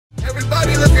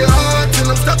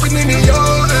stepping in the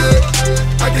yard.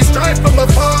 I get straight from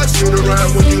afar, shoot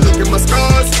around when you look at my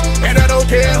scars. And I don't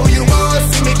care who you are,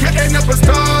 see me getting up a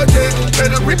star, yeah.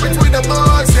 Better read between the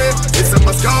bars, yeah. It's in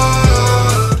my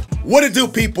scar. What it do,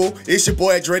 people? It's your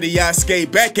boy Dreaded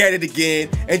Yasuke back at it again,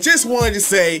 and just wanted to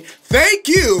say thank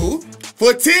you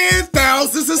for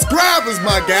 10,000 subscribers,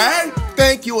 my guy.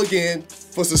 Thank you again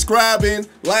for subscribing,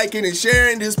 liking, and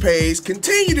sharing this page.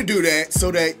 Continue to do that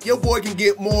so that your boy can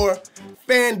get more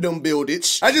fandom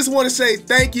buildage. I just want to say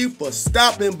thank you for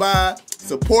stopping by,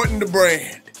 supporting the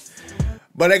brand.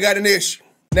 But I got an issue.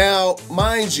 Now,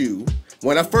 mind you,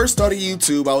 when I first started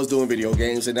YouTube, I was doing video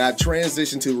games, and I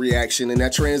transitioned to reaction, and I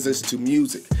transitioned to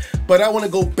music. But I want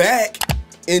to go back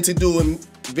into doing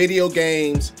video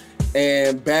games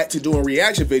and back to doing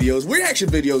reaction videos. Reaction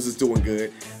videos is doing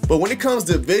good. But when it comes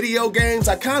to video games,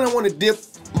 I kind of want to dip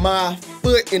my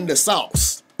foot in the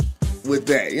sauce with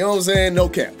that. You know what I'm saying? No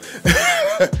cap.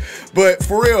 But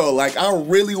for real, like, I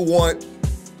really want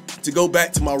to go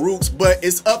back to my roots, but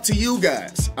it's up to you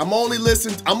guys. I'm only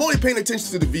paying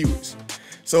attention to the viewers.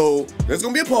 So there's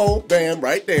gonna be a poll, bam,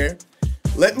 right there.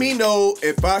 Let me know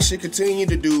if I should continue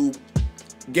to do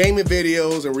gaming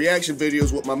videos and reaction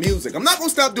videos with my music. I'm not gonna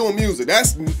stop doing music.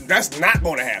 That's not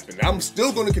gonna happen. I'm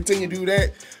still gonna continue to do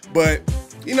that. But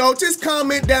you know, just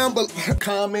comment down below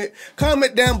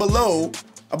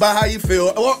about how you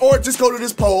feel, or just go to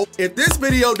this poll. If this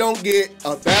video don't get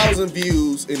 1,000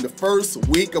 views in the first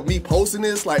week of me posting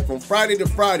this, like from Friday to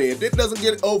Friday, if it doesn't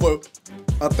get over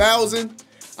 1,000,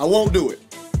 I won't do it.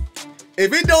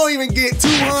 If it don't even get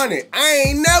 200, I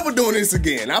ain't never doing this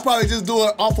again. I'll probably just do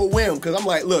it off a whim, because I'm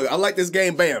like, look, I like this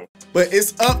game, bam. But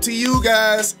it's up to you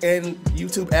guys and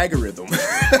YouTube algorithm,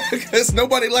 because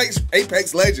nobody likes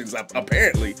Apex Legends,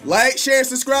 apparently. Like, share, and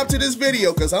subscribe to this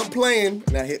video, because I'm playing,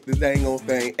 and I hit the dang old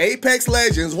thing, Apex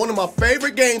Legends, one of my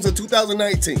favorite games of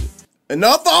 2019.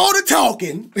 Enough for all the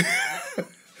talking.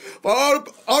 For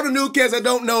all the new kids that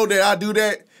don't know that I do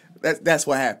that, that's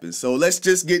what happens. So let's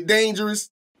just get dangerous.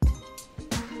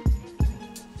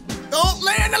 Don't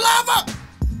land in the lava!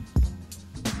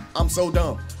 I'm so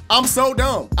dumb. I'm so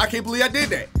dumb. I can't believe I did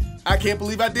that. I can't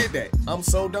believe I did that. I'm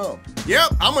so dumb.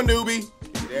 Yep, I'm a newbie.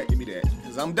 Give me that,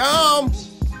 because I'm dumb.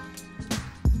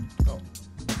 Oh.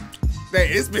 Dang,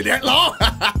 it's been that long.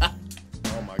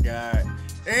 Oh my God.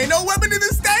 There ain't no weapon in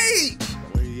the stage.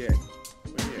 Where you at?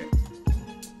 Where you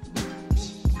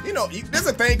at? You know, there's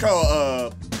a thing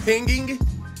called pinging. You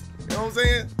know what I'm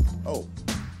saying? Oh.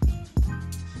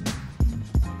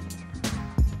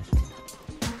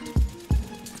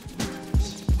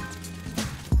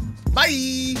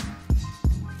 Bye.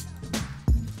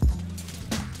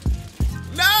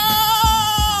 No!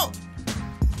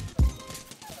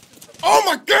 Oh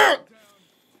my God!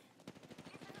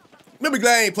 Better be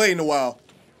glad I ain't played in a while.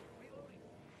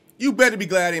 You better be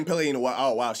glad I didn't play in a while.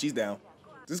 Oh wow, she's down.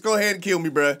 Just go ahead and kill me,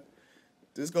 bruh.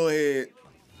 Just go ahead.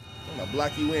 I'm gonna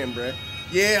block you in, bruh.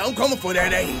 Yeah, I'm coming for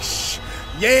that ace.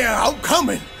 Yeah, I'm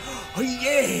coming. Oh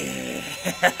yeah.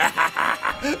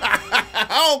 I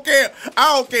don't care.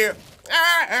 I don't care.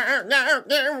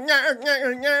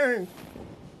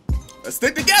 Let's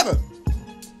stick together.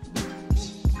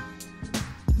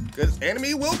 Because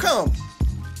enemy will come.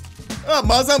 Oh,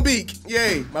 Mozambique.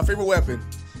 Yay. My favorite weapon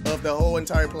of the whole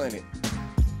entire planet.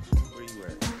 Where you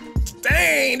at?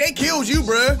 Dang, they killed you,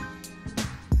 bruh.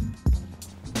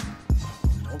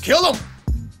 Don't kill them.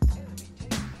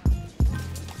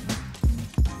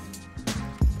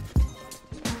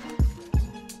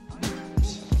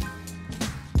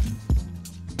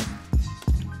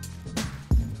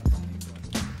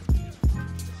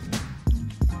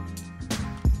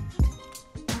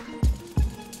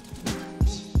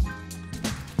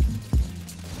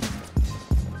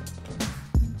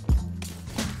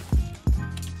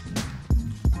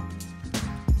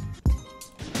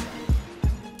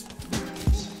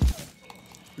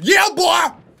 Yeah,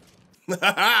 boy!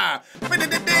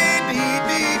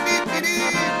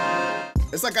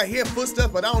 It's like I hear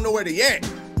footsteps, but I don't know where they at.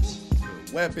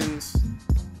 Weapons. You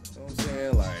know what I'm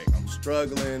saying? Like, I'm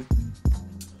struggling.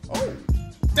 Oh,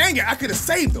 dang it, I could have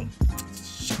saved them.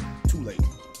 Shit, too late.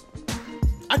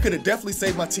 I could have definitely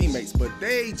saved my teammates, but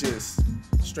they just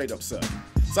straight up suck.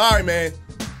 Sorry, man.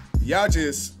 Y'all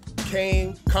just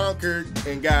came, conquered,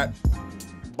 and got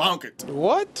bonkered.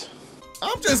 What?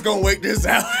 I'm just gonna wait this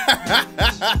out.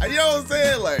 You know what I'm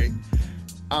saying? Like,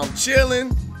 I'm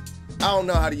chilling. I don't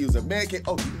know how to use a med kit.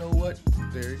 Oh, you know what?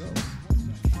 There it goes.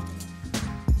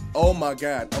 Oh my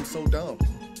God, I'm so dumb.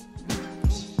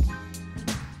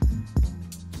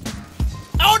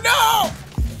 Oh no!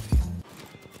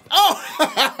 Oh!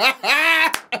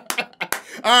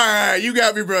 right, you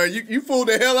got me, bro. You fooled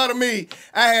the hell out of me.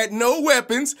 I had no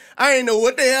weapons. I ain't know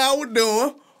what the hell I was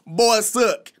doing. Boy,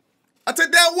 suck. I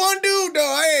took that one dude,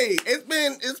 though. Hey,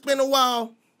 it's been a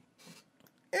while.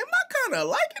 Am I kind of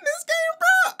liking this game,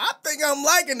 bro? I think I'm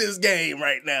liking this game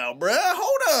right now, bro.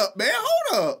 Hold up, man.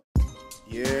 Hold up.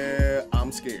 Yeah,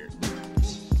 I'm scared.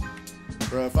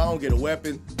 Bro, if I don't get a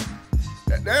weapon,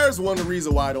 there's one of the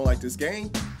reasons why I don't like this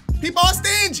game. People are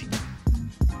stingy.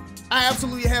 I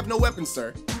absolutely have no weapons,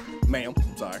 sir. Ma'am,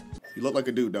 I'm sorry. You look like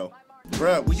a dude, though.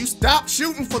 Bruh, will you stop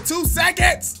shooting for 2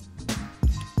 seconds?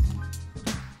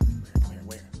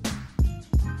 Where?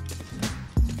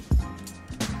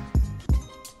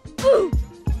 Woo!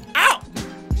 Ow!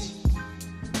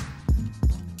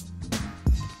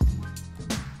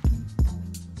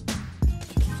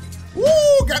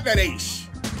 Woo! Got that ace.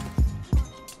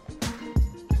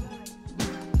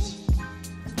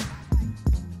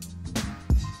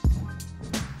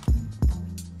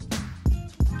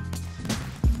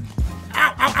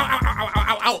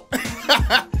 Ow.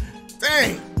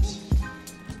 Dang.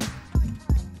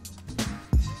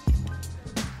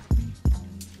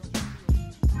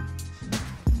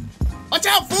 Watch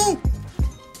out, fool.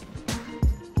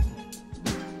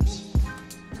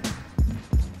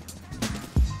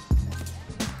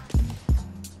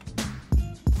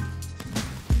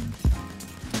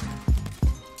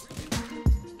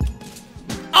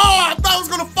 Oh, I thought I was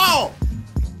gonna fall.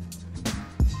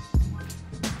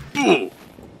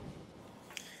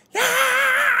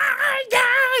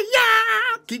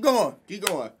 Keep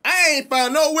going. I ain't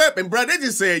found no weapon, bro. They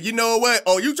just said, you know what?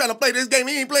 Oh, you trying to play this game?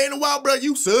 You ain't playing in a while, bro.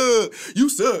 You suck. You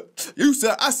suck. You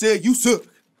suck. I said you suck.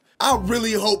 I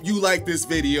really hope you like this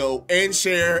video and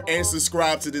share and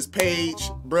subscribe to this page,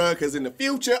 bruh, because in the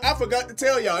future, I forgot to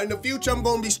tell y'all, in the future, I'm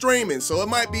going to be streaming. So it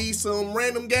might be some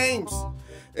random games.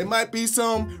 It might be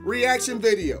some reaction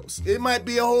videos. It might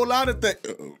be a whole lot of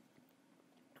things.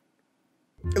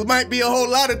 It might be a whole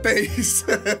lot of things,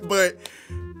 but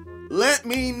let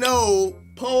me know,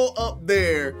 poll up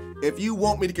there, if you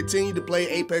want me to continue to play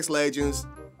Apex Legends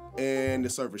and the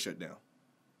server shut down.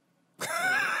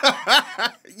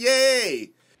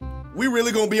 Yay! We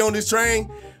really gonna be on this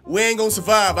train? We ain't gonna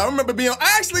survive. I remember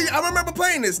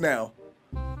playing this now.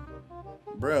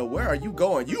 Bruh, where are you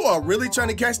going? You are really trying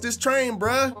to catch this train,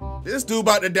 bruh. This dude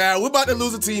about to die. We're about to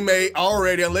lose a teammate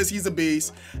already, unless he's a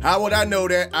beast. How would I know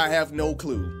that? I have no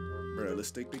clue. Bruh, let's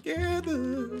stick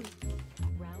together.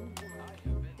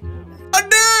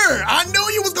 I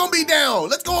knew you was gonna be down.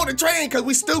 Let's go on the train because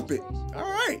we stupid. All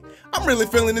right. I'm really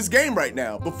feeling this game right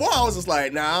now. Before I was just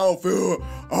like, nah, I don't feel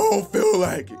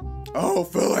like it. I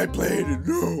don't feel like playing it,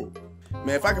 no.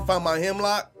 Man, if I can find my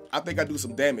hemlock, I think I do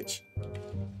some damage.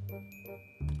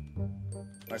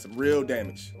 Like some real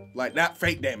damage. Like not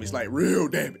fake damage, like real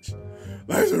damage.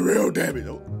 Like some real damage.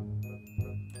 Oh.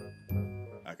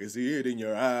 I can see it in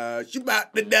your eyes. You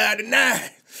about to die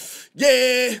tonight.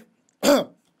 Yeah.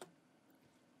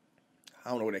 I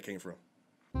don't know where that came from.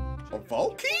 A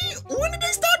Volkey? When did they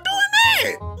start doing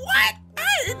that? What?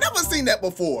 I ain't never seen that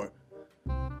before.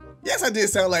 Yes, I did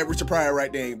sound like Richard Pryor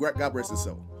right there. God rest his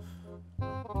soul.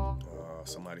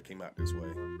 Somebody came out this way.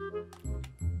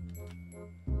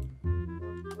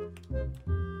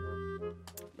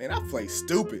 Man, I play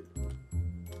stupid.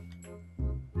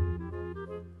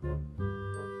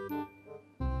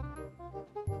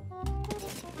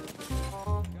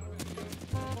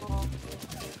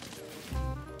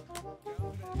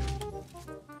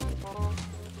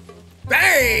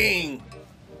 Dang!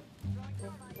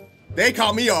 They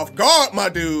caught me off guard, my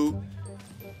dude.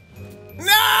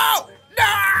 No!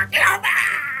 No! Get off me!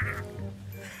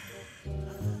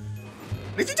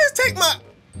 Did you just take my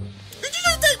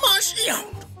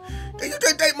shield? Did you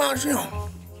just take my shield?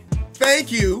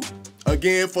 Thank you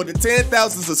again for the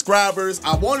 10,000 subscribers.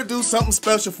 I want to do something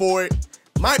special for it.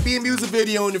 Might be a music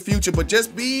video in the future, but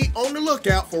just be on the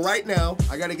lookout for right now.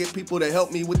 I gotta get people to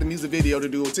help me with the music video to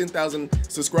do a 10,000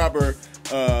 subscriber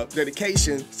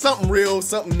dedication. Something real,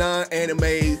 something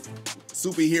non-anime,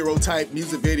 superhero type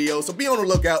music video. So be on the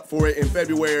lookout for it in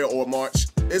February or March.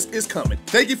 It's coming.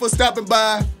 Thank you for stopping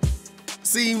by.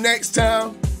 See you next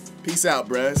time. Peace out,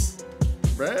 bruhs.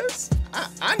 Bruhs?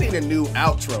 I need a new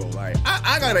outro. Like,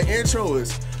 I got an intro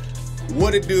is,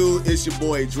 what it do, it's your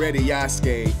boy Dreaded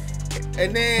Yasuke.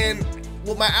 And then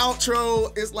with my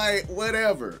outro, it's like,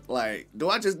 whatever. Like, do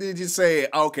I just need to say,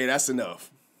 okay, that's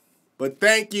enough. But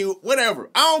thank you, whatever.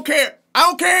 I don't care. I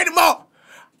don't care anymore.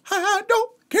 I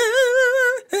don't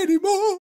care anymore.